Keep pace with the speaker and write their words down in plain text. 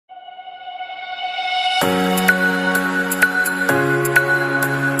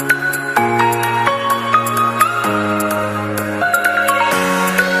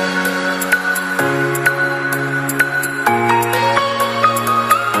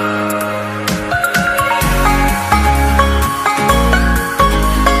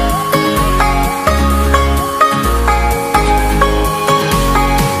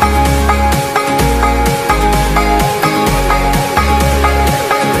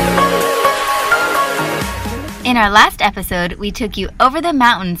In our last episode, we took you over the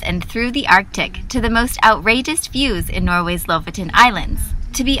mountains and through the Arctic to the most outrageous views in Norway's Lofoten Islands.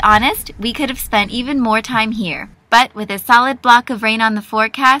 To be honest, we could have spent even more time here, but with a solid block of rain on the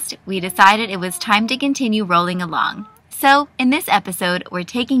forecast, we decided it was time to continue rolling along. So, in this episode, we're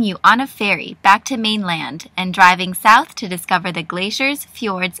taking you on a ferry back to mainland and driving south to discover the glaciers,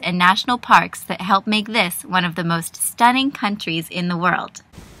 fjords, and national parks that help make this one of the most stunning countries in the world.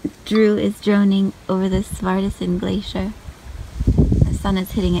 Drew is droning over the Svartesen Glacier. The sun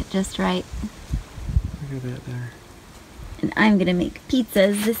is hitting it just right. Look at that there. And I'm gonna make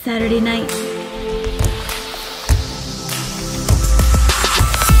pizzas this Saturday night.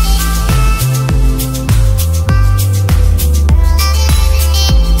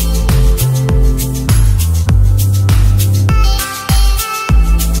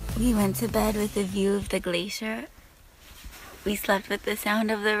 We went to bed with a view of the glacier. We slept with the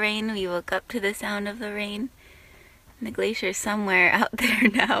sound of the rain. We woke up to the sound of the rain. And the glacier's somewhere out there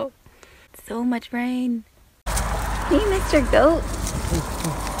now. So much rain. Hey, Mr. Goat.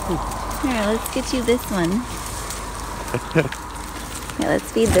 Here, let's get you this one. Here,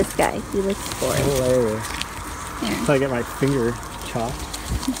 let's feed this guy. He looks bored. Hilarious. Here. Until I get my finger chopped.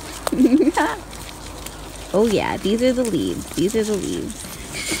 Oh yeah, these are the leaves. These are the leaves.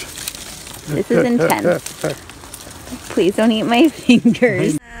 This is intense. Please don't eat my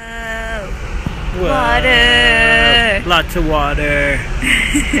fingers. Water! Lots of water.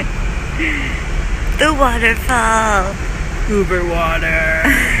 The waterfall. Uber water.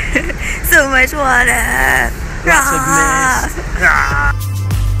 So much water. Lots of mist.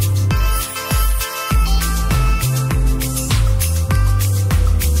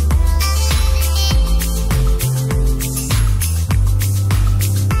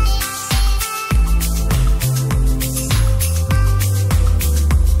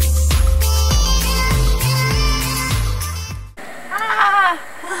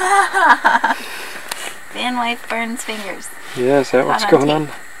 VanLife burns fingers. Yeah, is that what's going on?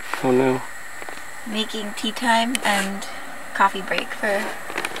 Oh no. Making tea time and coffee break for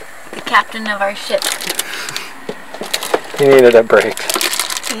the captain of our ship. He needed a break.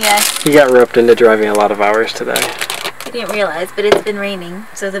 Yes. He got roped into driving a lot of hours today. I didn't realize, but it's been raining,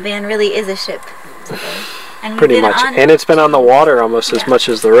 so the van really is a ship today. And Pretty much. And it's been on the water almost as much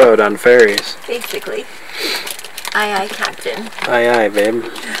as the road on ferries. Basically. Aye, aye, Captain. Aye, aye, babe.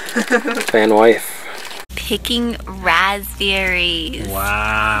 VanLife. Picking raspberries.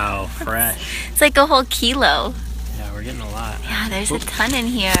 Wow, fresh. It's like a whole kilo. Yeah, we're getting a lot. Yeah, there's a ton in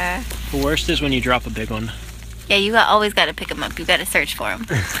here. The worst is when you drop a big one. Yeah, you always got to pick them up. You got to search for them.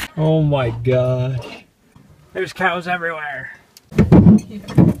 Oh my gosh. There's cows everywhere.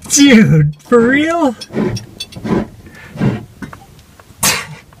 Dude, for real?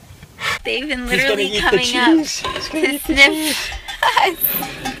 They've been literally coming up to sniff us.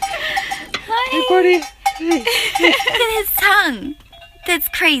 Hey, buddy. Look at his tongue. That's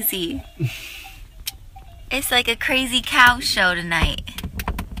crazy. It's like a crazy cow show tonight.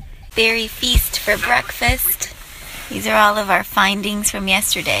 Berry feast for breakfast. These are all of our findings from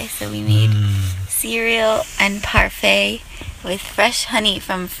yesterday. So we made cereal and parfait with fresh honey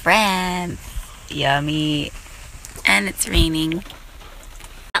from France. Yummy. And it's raining.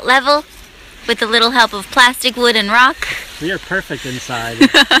 At level, with a little help of plastic, wood, and rock. We are perfect inside.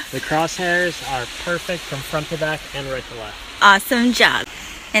 The crosshairs are perfect from front to back and right to left. Awesome job.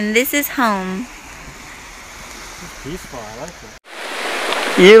 And this is home. It's peaceful, I like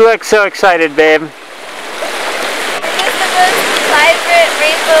it. You look so excited, babe. It is the most vibrant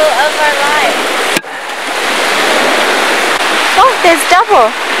rainbow of our lives. Oh, there's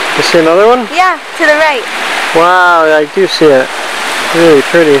double. You see another one? Yeah, to the right. Wow, I do see it. Really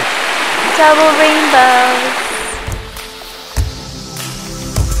pretty. Double rainbows.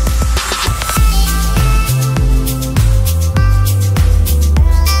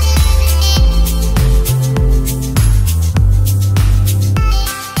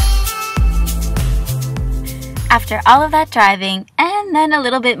 After all of that driving, and then a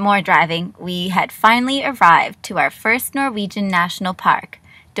little bit more driving, we had finally arrived to our first Norwegian national park,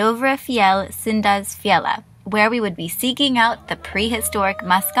 Dovrefjell Jotunheimen, where we would be seeking out the prehistoric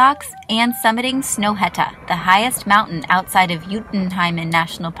Musk Ox and summiting Snohetta, the highest mountain outside of Jotunheimen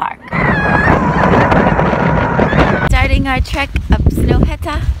National Park. Starting our trek up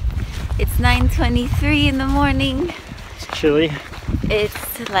Snohetta. It's 9:23 in the morning. It's chilly.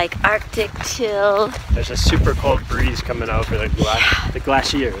 It's like Arctic chill. There's a super cold breeze coming over the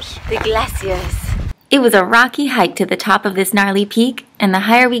glaciers. The glaciers. It was a rocky hike to the top of this gnarly peak, and the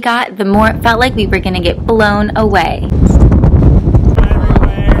higher we got, the more it felt like we were gonna get blown away.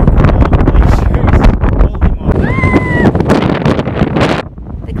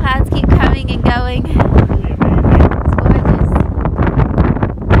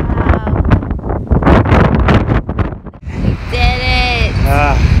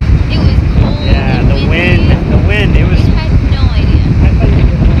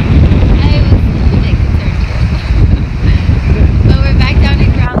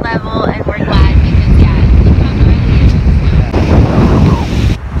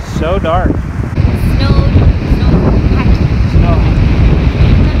 so dark.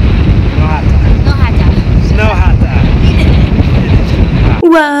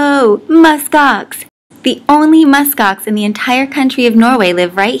 Whoa! Musk Ox! The only musk ox in the entire country of Norway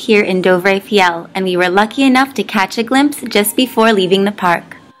live right here in Dovrefjell, and we were lucky enough to catch a glimpse just before leaving the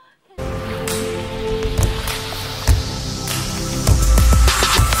park.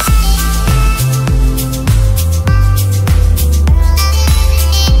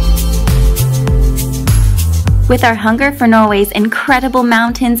 With our hunger for Norway's incredible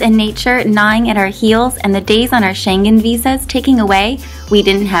mountains and nature gnawing at our heels and the days on our Schengen visas ticking away, we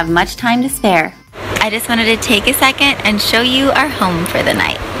didn't have much time to spare. I just wanted to take a second and show you our home for the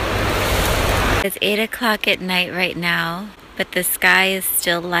night. It's 8 o'clock at night right now, but the sky is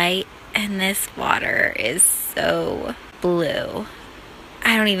still light and this water is so blue.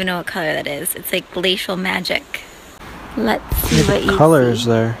 I don't even know what color that is. It's like glacial magic. Let's see what you see. The colors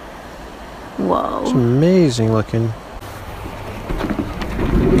there. Whoa. It's amazing looking.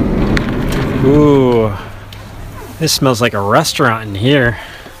 Ooh. This smells like a restaurant in here.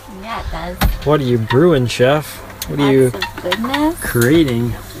 Yeah, it does. What are you brewing, chef? What are you goodness.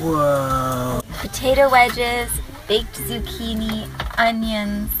 creating? Whoa. Potato wedges, baked zucchini,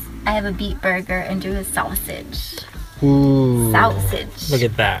 onions. I have a beet burger and drew a sausage. Ooh. Sausage. Look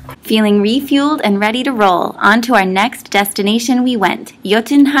at that. Feeling refueled and ready to roll, on to our next destination we went,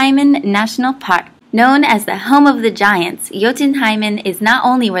 Jotunheimen National Park. Known as the home of the giants, Jotunheimen is not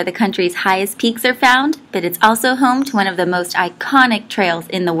only where the country's highest peaks are found, but it's also home to one of the most iconic trails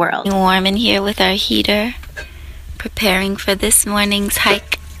in the world. Warm in here with our heater, preparing for this morning's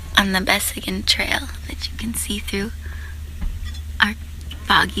hike on the Besseggen Trail that you can see through our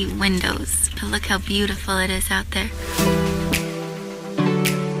foggy windows. But look how beautiful it is out there.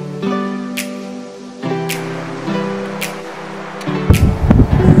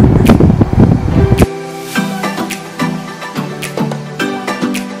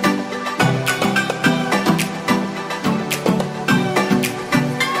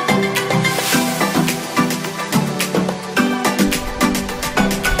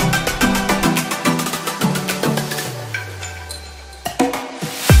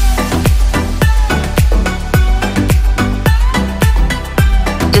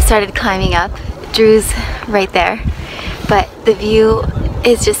 Started climbing up. Drew's right there, but the view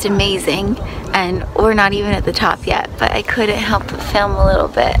is just amazing, and we're not even at the top yet, but I couldn't help but film a little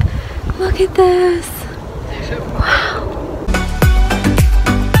bit. Look at this. Wow.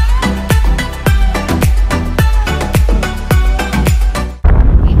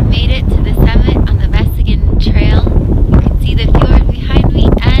 We've made it to the summit on the Besseggen Trail. You can see the fjord behind me,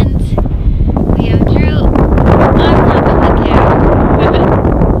 and we have Drew on top of the camera.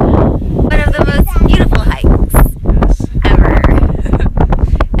 One of the most beautiful hikes ever.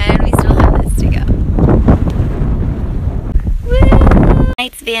 And we still have this to go. Woo!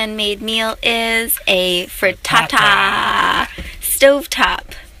 Tonight's van-made meal is a frittata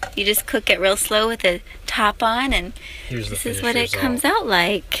stovetop. You just cook it real slow with the top on, and this is what it comes out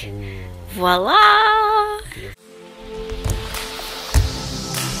like. Ooh. Voila!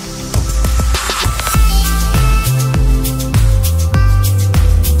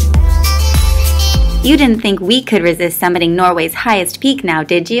 You didn't think we could resist summiting Norway's highest peak now,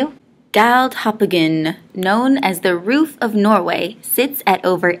 did you? Galdhoppiggen, known as the roof of Norway, sits at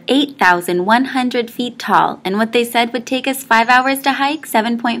over 8,100 feet tall, and what they said would take us 5 hours to hike,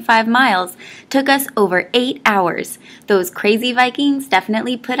 7.5 miles, took us over 8 hours. Those crazy Vikings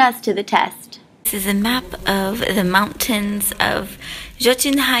definitely put us to the test. This is a map of the mountains of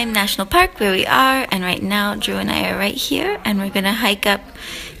Jotunheimen National Park, where we are, and right now Drew and I are right here, and we're gonna hike up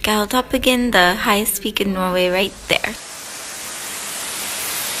Galdhoppiggen, the highest peak in Norway, right there.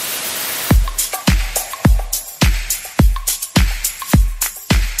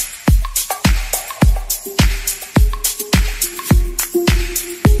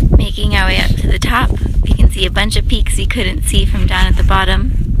 Making our way up to the top, we can see a bunch of peaks you couldn't see from down at the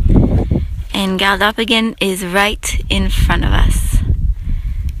bottom. And Galdhoppiggen is right in front of us.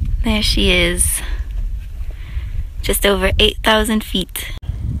 There she is, just over 8,000 feet.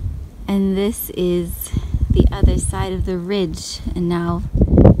 And this is the other side of the ridge, and now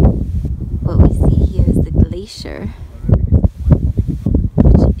what we see here is the glacier,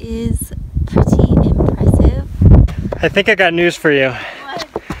 which is pretty impressive. I think I got news for you. What?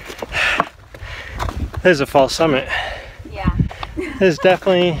 This is a false summit. Yeah. This is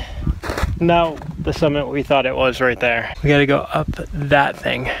definitely not the summit we thought it was right there. We gotta go up that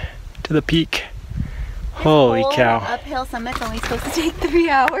thing to the peak. Holy cow. Uphill summit's only supposed to take 3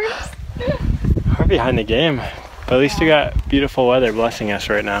 hours. We're behind the game. But at least we got beautiful weather blessing us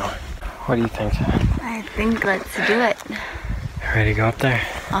right now. What do you think? I think let's do it. Ready to go up there?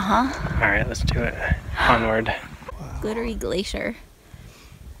 Uh-huh. All right, let's do it. Onward. Glittery glacier.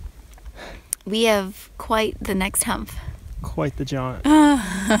 We have quite the next hump. Quite the jaunt.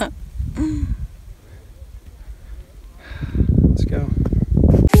 Let's go.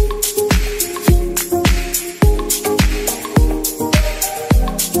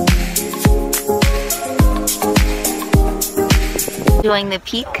 Enjoying the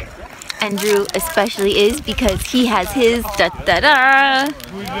peak. Andrew especially is because he has his da-da-da.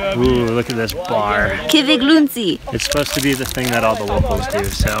 Ooh, look at this bar. Kiviglunsi. It's supposed to be the thing that all the locals do,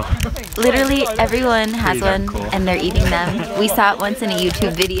 so. Literally everyone has Pretty darn one cool. and they're eating them. We saw it once in a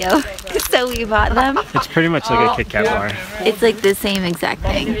YouTube video, so we bought them. It's pretty much like a Kit Kat bar. It's like the same exact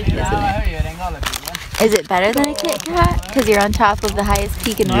thing, isn't it? Is it better than a Kit Kat? Because you're on top of the highest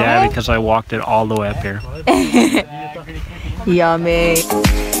peak in Norway? Yeah, because I walked it all the way up here. Yummy.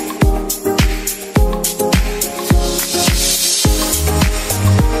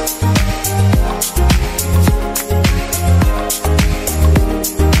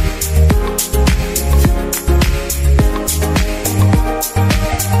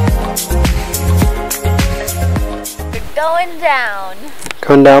 Going down.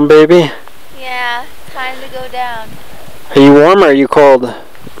 Going down, baby? Yeah, time to go down. Are you warm or are you cold?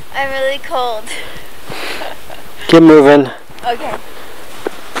 I'm really cold. Get moving. Okay.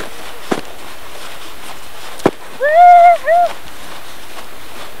 Woo-hoo!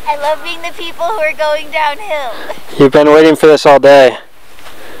 I love being the people who are going downhill. You've been waiting for this all day.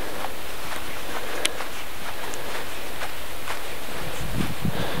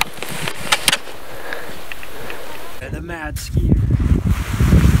 The mad skier.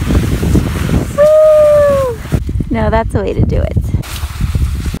 Woo! No, that's the way to do it.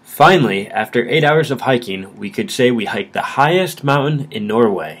 Finally, after 8 hours of hiking, we could say we hiked the highest mountain in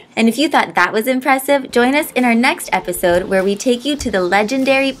Norway. And if you thought that was impressive, join us in our next episode where we take you to the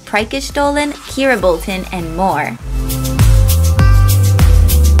legendary Preikestølen, Kirabolten, and more.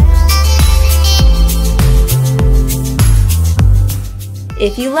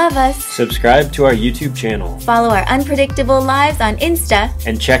 If you love us, Subscribe to our YouTube channel follow our unpredictable lives on Insta.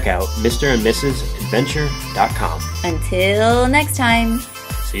 and check out MrandMrsAdventure.com. Until next time.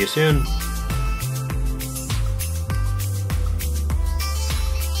 See you soon.